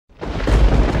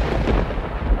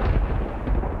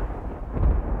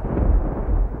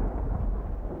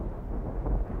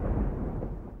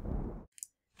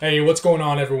Hey, what's going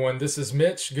on, everyone? This is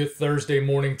Mitch. Good Thursday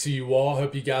morning to you all.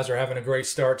 Hope you guys are having a great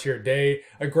start to your day.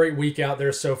 A great week out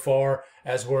there so far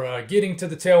as we're getting to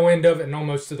the tail end of it and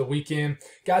almost to the weekend.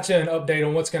 Got you an update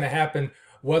on what's going to happen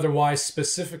weather-wise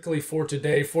specifically for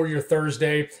today, for your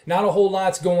Thursday. Not a whole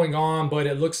lot's going on, but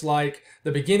it looks like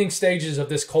the beginning stages of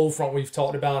this cold front we've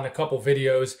talked about in a couple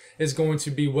videos is going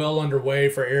to be well underway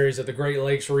for areas of the Great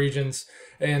Lakes regions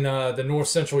in the north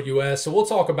central U.S. So we'll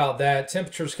talk about that.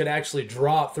 Temperatures could actually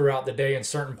drop throughout the day in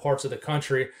certain parts of the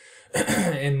country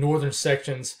in northern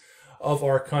sections of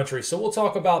our country. So we'll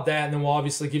talk about that, and then we'll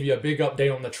obviously give you a big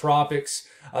update on the tropics.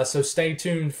 So stay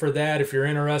tuned for that if you're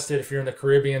interested, if you're in the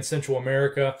Caribbean, Central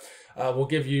America. We'll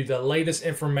give you the latest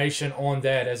information on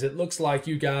that, as it looks like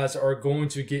you guys are going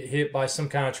to get hit by some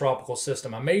kind of tropical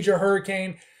system. A major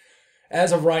hurricane,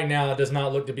 as of right now, it does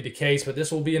not look to be the case, but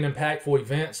this will be an impactful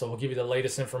event, so we'll give you the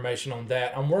latest information on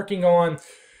that. I'm working on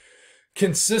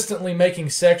consistently making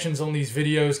sections on these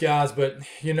videos, guys, but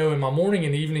you know, in my morning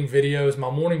and evening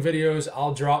videos,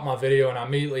 I'll drop my video and I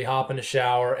immediately hop in the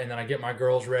shower, and then I get my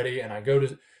girls ready and I go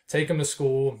to take them to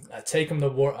school, I take them to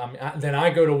work, then I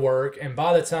go to work, and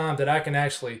by the time that I can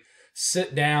actually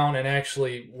sit down and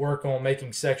actually work on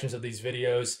making sections of these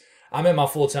videos, I'm at my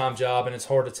full-time job, and it's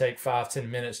hard to take 5-10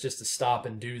 minutes just to stop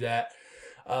and do that.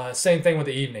 Same thing with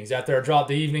the evenings. After I drop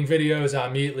the evening videos, I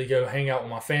immediately go hang out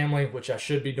with my family, which I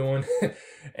should be doing.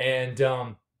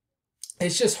 And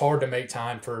it's just hard to make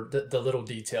time for the little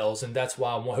details, and that's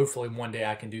why hopefully one day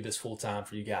I can do this full time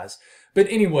for you guys. But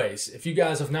anyways, if you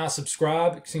guys have not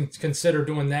subscribed, consider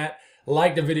doing that.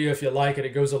 Like the video if you like it.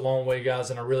 It goes a long way, guys,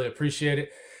 and I really appreciate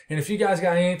it. And if you guys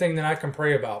got anything that I can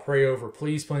pray about, pray over,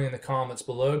 please put it in the comments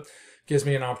below. Gives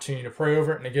me an opportunity to pray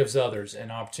over it, and it gives others an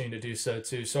opportunity to do so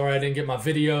too. Sorry I didn't get my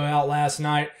video out last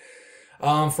night.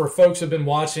 For folks who've been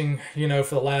watching, you know,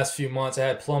 for the last few months, I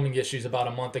had plumbing issues about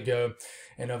a month ago,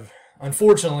 and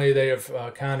unfortunately they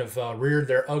have kind of reared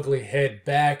their ugly head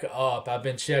back up. I've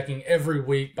been checking every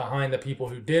week behind the people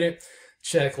who did it.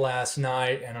 Checked last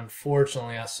night, and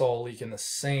unfortunately I saw a leak in the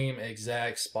same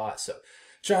exact spot. So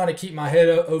trying to keep my head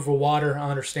over water.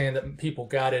 I understand that people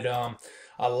got it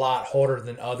a lot harder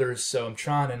than others, so I'm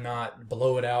trying to not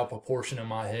blow it out of proportion in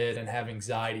my head and have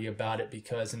anxiety about it,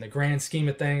 because in the grand scheme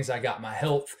of things, I got my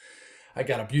health, I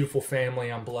got a beautiful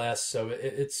family, I'm blessed. So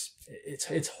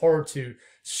it's hard to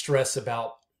stress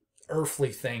about earthly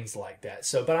things like that.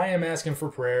 So, but I am asking for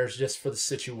prayers just for the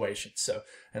situation. So,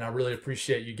 and I really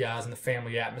appreciate you guys and the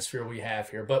family atmosphere we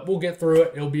have here. But we'll get through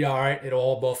it. It'll be all right. It'll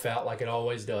all buff out like it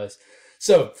always does.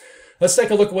 So let's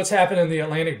take a look at what's happening in the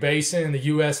Atlantic Basin and the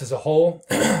U.S. as a whole.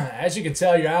 As you can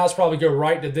tell, your eyes probably go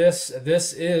right to this.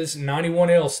 This is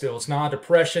 91L still. It's not a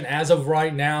depression as of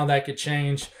right now. That could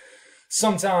change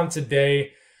sometime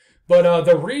today. But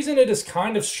the reason it is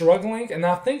kind of struggling, and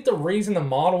I think the reason the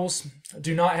models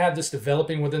do not have this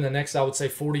developing within the next, I would say,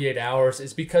 48 hours,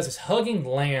 is because it's hugging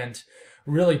land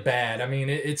really bad. I mean,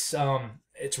 it's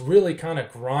really kind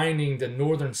of grinding the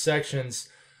northern sections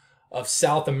of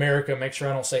South America. Make sure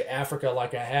I don't say Africa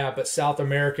like I have, but South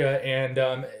America,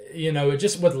 and you know,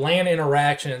 just with land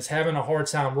interactions, having a hard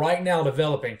time right now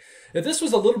developing. If this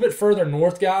was a little bit further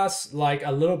north, guys, like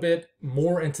a little bit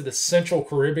more into the central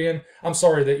Caribbean, I'm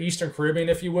sorry, the Eastern Caribbean,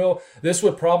 if you will, this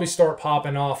would probably start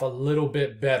popping off a little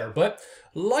bit better. But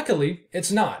luckily,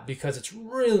 it's not, because it's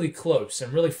really close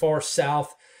and really far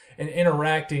south and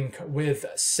interacting with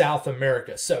South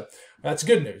America. So that's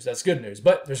good news. That's good news.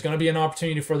 But there's going to be an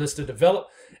opportunity for this to develop.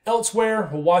 Elsewhere,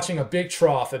 we're watching a big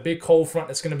trough, a big cold front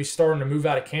that's going to be starting to move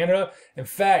out of Canada. In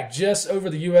fact, just over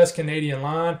the U.S.-Canadian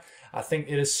line, I think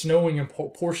it is snowing in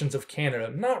portions of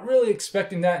Canada. Not really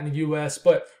expecting that in the U.S.,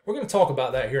 but we're going to talk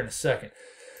about that here in a second.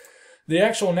 The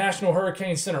actual National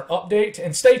Hurricane Center update,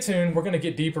 and stay tuned, we're going to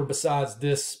get deeper besides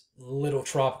this little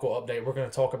tropical update. We're going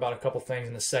to talk about a couple things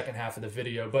in the second half of the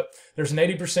video, but there's an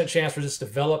 80% chance for this to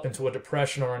develop into a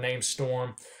depression or a named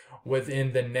storm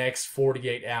within the next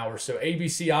 48 hours. So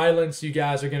ABC Islands, you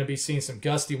guys are going to be seeing some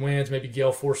gusty winds, maybe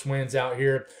gale force winds out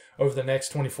here over the next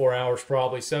 24 hours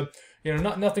probably. So, you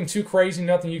know, nothing too crazy,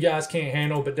 nothing you guys can't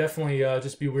handle, but definitely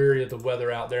just be wary of the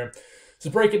weather out there. So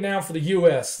break it down for the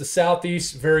U.S. The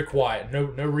Southeast, very quiet. No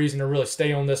reason to really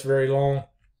stay on this very long.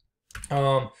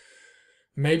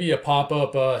 Maybe a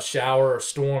pop-up shower or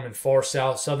storm in far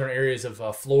southern areas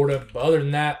of Florida. But other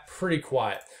than that, pretty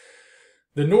quiet.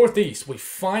 The Northeast, we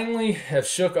finally have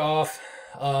shook off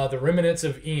the remnants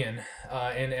of Ian.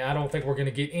 And I don't think we're going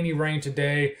to get any rain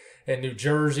today in New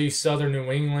Jersey, southern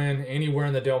New England, anywhere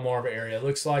in the Delmarva area. It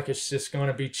looks like it's just going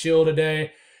to be chill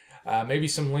today. Maybe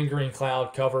some lingering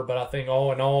cloud cover, but I think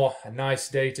all in all, a nice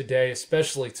day today,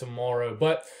 especially tomorrow.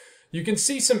 But you can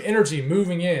see some energy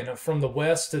moving in from the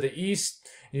west to the east.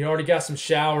 You already got some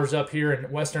showers up here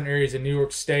in western areas of New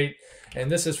York State. And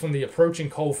this is from the approaching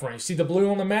cold front. You see the blue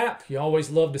on the map? You always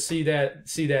love to see that.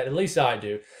 At least I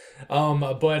do.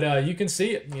 But you can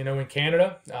see it, in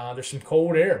Canada. There's some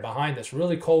cold air behind this,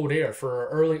 really cold air for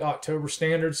early October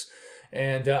standards.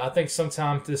 And I think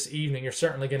sometime this evening, you're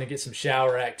certainly going to get some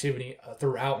shower activity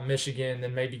throughout Michigan,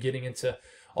 then maybe getting into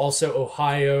also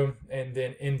Ohio and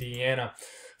then Indiana.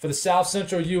 For the south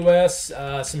central U.S.,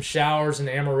 some showers in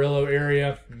the Amarillo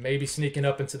area, maybe sneaking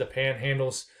up into the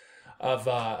panhandles of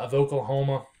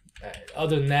Oklahoma.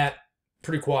 Other than that,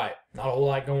 pretty quiet. Not a whole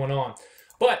lot going on.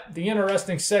 But the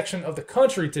interesting section of the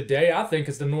country today, I think,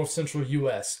 is the north central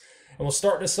U.S. And we'll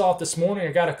start this off this morning.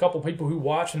 I got a couple people who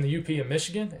watch in the UP of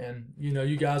Michigan, and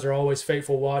you guys are always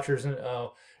faithful watchers, and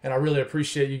I really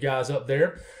appreciate you guys up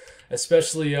there,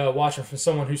 especially watching from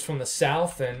someone who's from the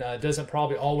South and doesn't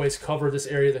probably always cover this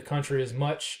area of the country as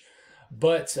much.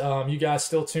 But you guys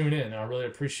still tune in. I really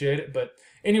appreciate it. But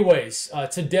anyways,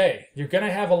 today, you're going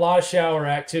to have a lot of shower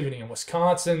activity in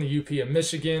Wisconsin, the UP of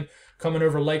Michigan, coming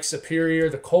over Lake Superior.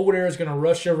 The cold air is going to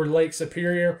rush over Lake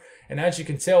Superior. And as you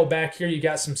can tell back here, you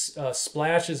got some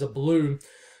splashes of blue.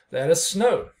 That is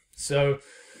snow. So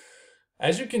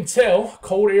as you can tell,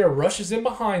 cold air rushes in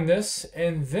behind this.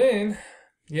 And then,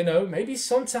 maybe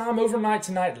sometime overnight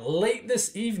tonight, late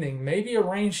this evening, maybe a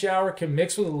rain shower can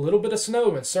mix with a little bit of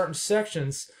snow in certain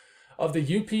sections of the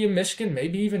UP of Michigan,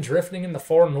 maybe even drifting in the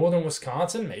far northern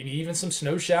Wisconsin, maybe even some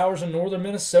snow showers in northern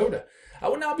Minnesota. I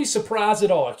would not be surprised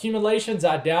at all. Accumulations,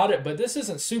 I doubt it, but this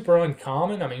isn't super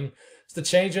uncommon. I mean, it's the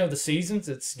changing of the seasons.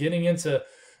 It's getting into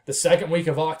the second week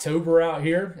of October out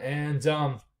here, and,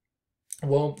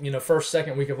 first,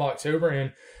 second week of October,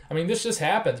 and, I mean, this just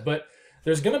happens, but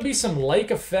there's going to be some lake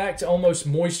effect, almost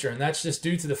moisture, and that's just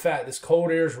due to the fact this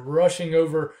cold air is rushing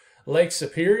over Lake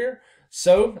Superior.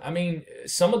 So, I mean,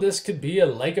 some of this could be a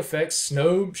lake effect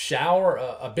snow shower,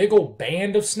 a big old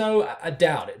band of snow. I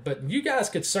doubt it, but you guys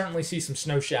could certainly see some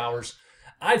snow showers,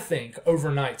 I think,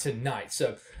 overnight tonight.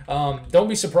 So, don't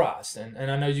be surprised.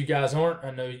 And I know you guys aren't.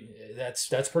 I know that's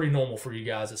pretty normal for you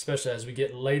guys, especially as we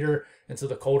get later into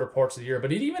the colder parts of the year.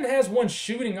 But it even has one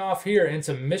shooting off here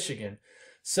into Michigan.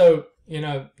 So,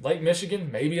 Lake Michigan,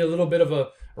 maybe a little bit of a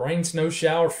rain snow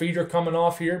shower feeder coming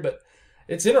off here, but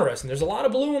it's interesting. There's a lot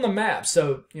of blue on the map,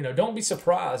 so, don't be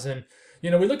surprised. And, we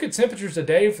look at temperatures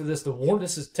today for this.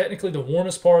 This is technically the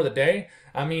warmest part of the day.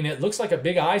 I mean, it looks like a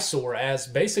big eyesore, as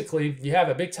basically you have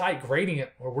a big tight gradient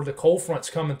where the cold front's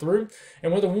coming through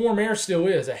and where the warm air still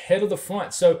is ahead of the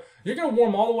front. So you're going to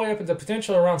warm all the way up into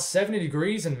potentially around 70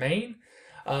 degrees in Maine,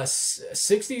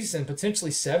 60s and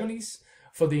potentially 70s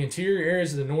for the interior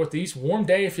areas of the Northeast. Warm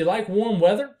day. If you like warm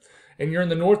weather and you're in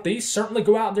the Northeast, certainly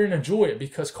go out there and enjoy it,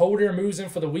 because cold air moves in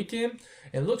for the weekend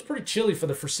and it looks pretty chilly for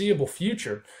the foreseeable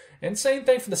future. And same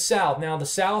thing for the South. Now, the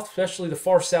South, especially the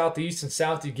far Southeast and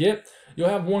South you get, you'll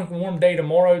have one warm day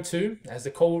tomorrow too, as the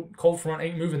cold front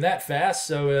ain't moving that fast,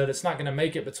 so it's not going to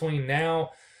make it between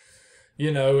now,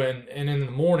 and in the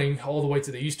morning all the way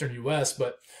to the eastern U.S.,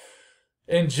 but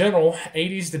in general,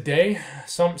 80s today.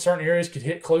 Some certain areas could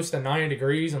hit close to 90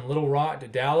 degrees in Little Rock to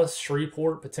Dallas.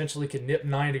 Shreveport potentially could nip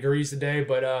 90 degrees today,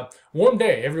 but warm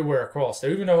day everywhere across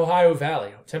there, even Ohio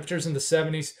Valley. Temperatures in the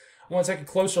 70s. I want to take a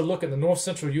closer look at the north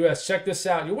central U.S. Check this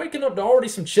out. You're waking up to already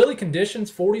some chilly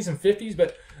conditions, 40s and 50s,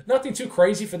 but nothing too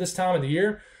crazy for this time of the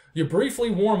year. You briefly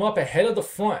warm up ahead of the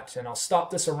front, and I'll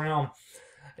stop this around,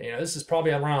 this is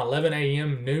probably around 11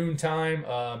 a.m. noon time,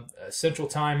 central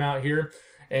time out here.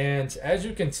 And as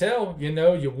you can tell,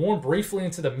 you warm briefly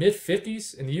into the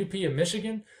mid-50s in the UP of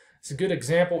Michigan. It's a good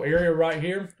example area right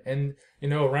here. And,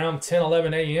 around 10,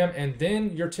 11 a.m. And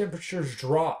then your temperatures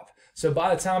drop. So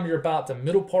by the time you're about the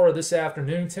middle part of this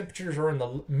afternoon, temperatures are in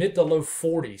the mid to low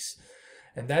 40s.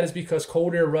 And that is because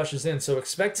cold air rushes in. So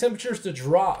expect temperatures to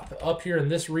drop up here in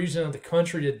this region of the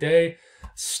country today.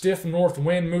 Stiff north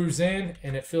wind moves in,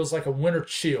 and it feels like a winter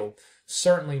chill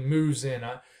certainly moves in.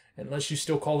 Unless you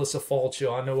still call this a fall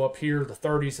chill. I know up here the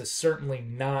 30s is certainly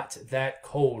not that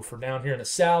cold. For down here in the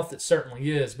south, it certainly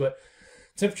is. But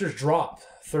temperatures drop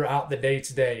throughout the day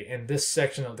today in this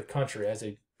section of the country as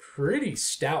a pretty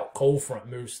stout cold front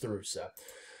moves through. So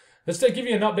let's give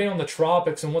you an update on the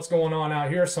tropics and what's going on out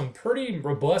here. Some pretty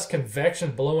robust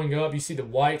convection blowing up. You see the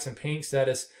whites and pinks. That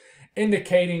is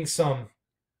indicating some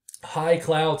high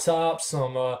cloud tops,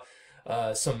 some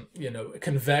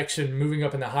convection moving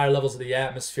up in the higher levels of the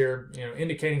atmosphere,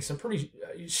 indicating some pretty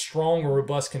strong or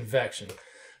robust convection.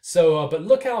 So, but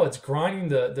look how it's grinding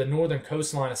the northern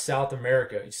coastline of South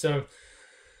America. So,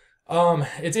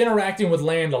 It's interacting with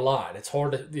land a lot. It's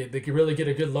hard to really get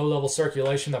a good low-level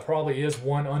circulation. There probably is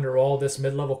one under all this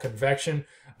mid-level convection.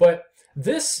 But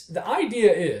the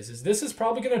idea is this is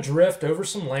probably going to drift over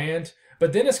some land,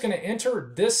 but then it's going to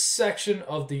enter this section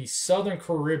of the southern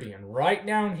Caribbean, right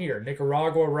down here.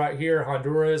 Nicaragua right here,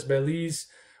 Honduras, Belize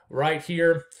right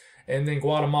here, and then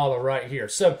Guatemala right here.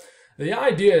 So the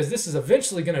idea is this is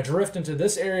eventually going to drift into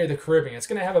this area of the Caribbean. It's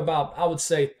going to have about, I would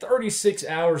say, 36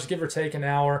 hours, give or take an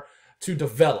hour, to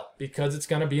develop because it's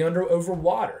going to be over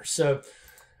water. So,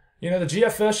 the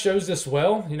GFS shows this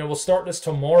well. We'll start this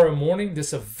tomorrow morning.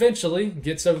 This eventually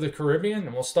gets over the Caribbean,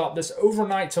 and we'll stop this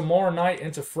overnight tomorrow night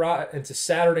into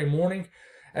Saturday morning.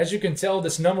 As you can tell,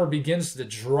 this number begins to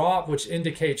drop, which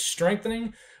indicates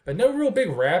strengthening, but no real big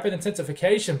rapid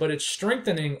intensification, but it's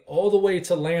strengthening all the way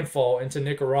to landfall into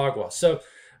Nicaragua. So,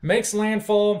 makes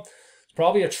landfall. It's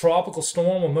probably a tropical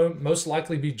storm, will most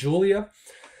likely be Julia.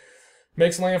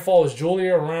 Makes landfall as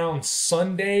Julia around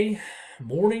Sunday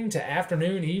morning to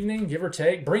afternoon, evening, give or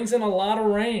take. Brings in a lot of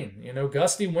rain,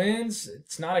 gusty winds.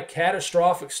 It's not a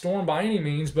catastrophic storm by any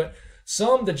means, but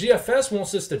the GFS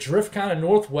wants us to drift kind of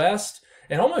northwest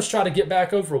and almost try to get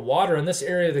back over water in this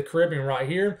area of the Caribbean right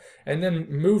here, and then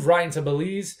move right into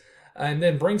Belize, and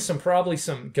then bring probably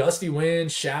some gusty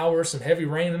winds, showers, some heavy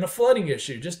rain, and a flooding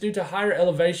issue just due to higher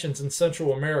elevations in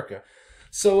Central America.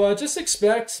 So just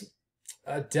expect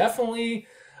definitely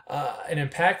an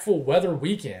impactful weather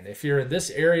weekend if you're in this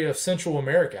area of Central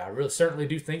America. I really certainly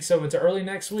do think so into early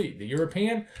next week. The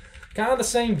European, kind of the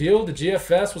same deal. The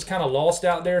GFS was kind of lost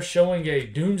out there showing a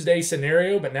doomsday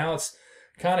scenario, but now it's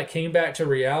kind of came back to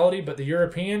reality. But the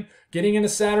European, getting into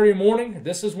Saturday morning,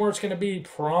 this is where it's going to be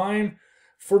prime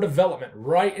for development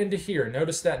right into here.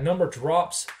 Notice that number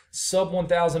drops sub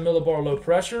 1,000 millibar low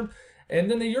pressure. And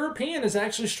then the European is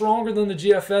actually stronger than the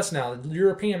GFS now. The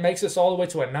European makes us all the way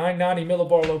to a 990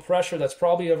 millibar low pressure. That's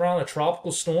probably around a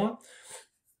tropical storm.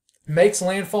 Makes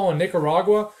landfall in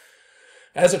Nicaragua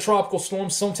as a tropical storm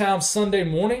sometime Sunday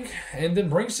morning. And then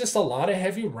brings just a lot of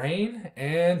heavy rain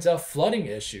and flooding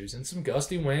issues and some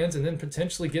gusty winds. And then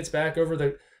potentially gets back over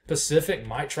the Pacific.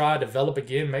 Might try to develop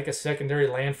again, make a secondary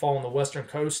landfall on the western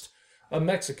coast of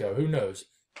Mexico. Who knows?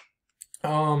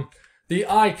 The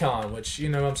Icon, which,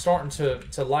 I'm starting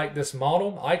to like this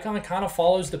model. Icon kind of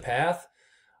follows the path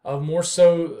of more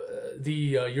so the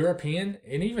European,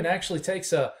 and even actually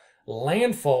takes a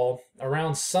landfall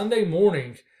around Sunday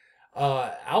morning.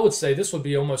 I would say this would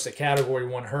be almost a Category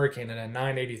 1 hurricane at a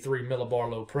 983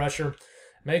 millibar low pressure.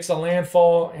 Makes a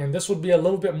landfall, and this would be a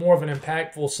little bit more of an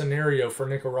impactful scenario for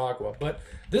Nicaragua. But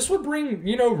this would bring,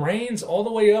 rains all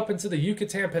the way up into the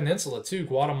Yucatan Peninsula too,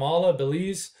 Guatemala,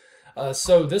 Belize.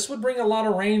 So this would bring a lot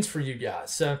of rains for you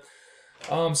guys. So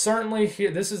certainly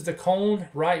here, this is the cone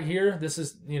right here. This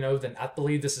is, I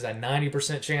believe this is a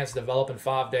 90% chance to develop in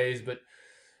 5 days. But,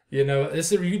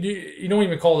 this is, you don't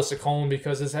even call this a cone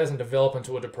because this hasn't developed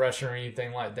into a depression or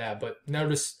anything like that. But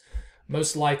notice,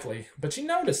 most likely. But you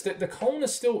notice that the cone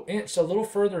is still inched a little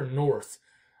further north,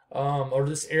 or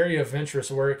this area of interest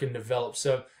where it can develop.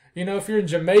 So, if you're in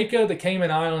Jamaica, the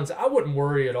Cayman Islands, I wouldn't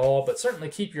worry at all, but certainly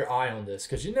keep your eye on this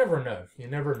because you never know. You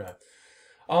never know.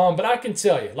 But I can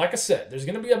tell you, like I said, there's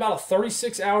going to be about a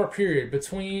 36-hour period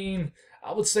between,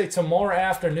 I would say, tomorrow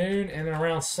afternoon and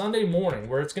around Sunday morning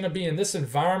where it's going to be in this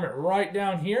environment right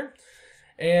down here.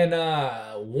 And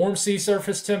warm sea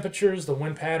surface temperatures, the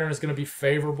wind pattern is going to be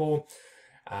favorable.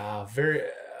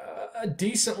 A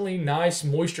decently nice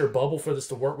moisture bubble for this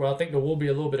to work well. I think there will be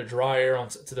a little bit of dry air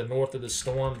to the north of the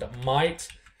storm that might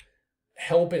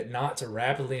help it not to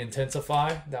rapidly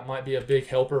intensify. That might be a big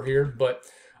helper here. But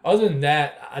other than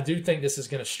that, I do think this is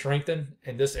going to strengthen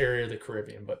in this area of the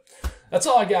Caribbean. But that's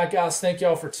all I got, guys. Thank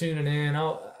y'all for tuning in.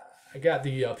 I got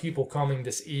the people coming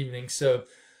this evening, so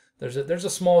there's a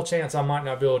small chance I might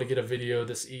not be able to get a video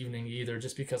this evening either,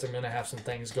 just because I'm going to have some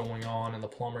things going on and the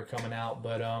plumber coming out.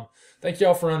 But thank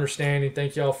y'all for understanding.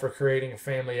 Thank y'all for creating a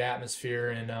family atmosphere.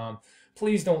 And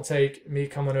please don't take me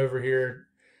coming over here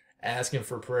asking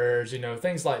for prayers,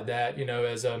 things like that,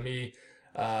 as me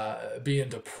being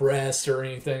depressed or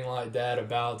anything like that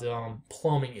about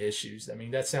plumbing issues. I mean,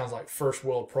 that sounds like first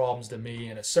world problems to me,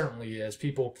 and it certainly is.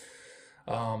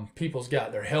 People's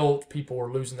got their health, people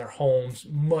are losing their homes,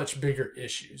 much bigger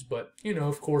issues. But,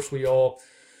 of course we all,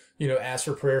 ask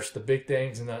for prayers for the big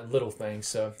things and the little things.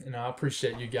 So, I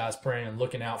appreciate you guys praying and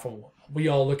looking out for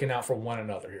one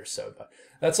another here. So, but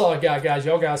that's all I got, guys.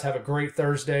 Y'all guys have a great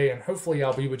Thursday, and hopefully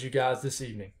I'll be with you guys this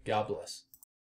evening. God bless.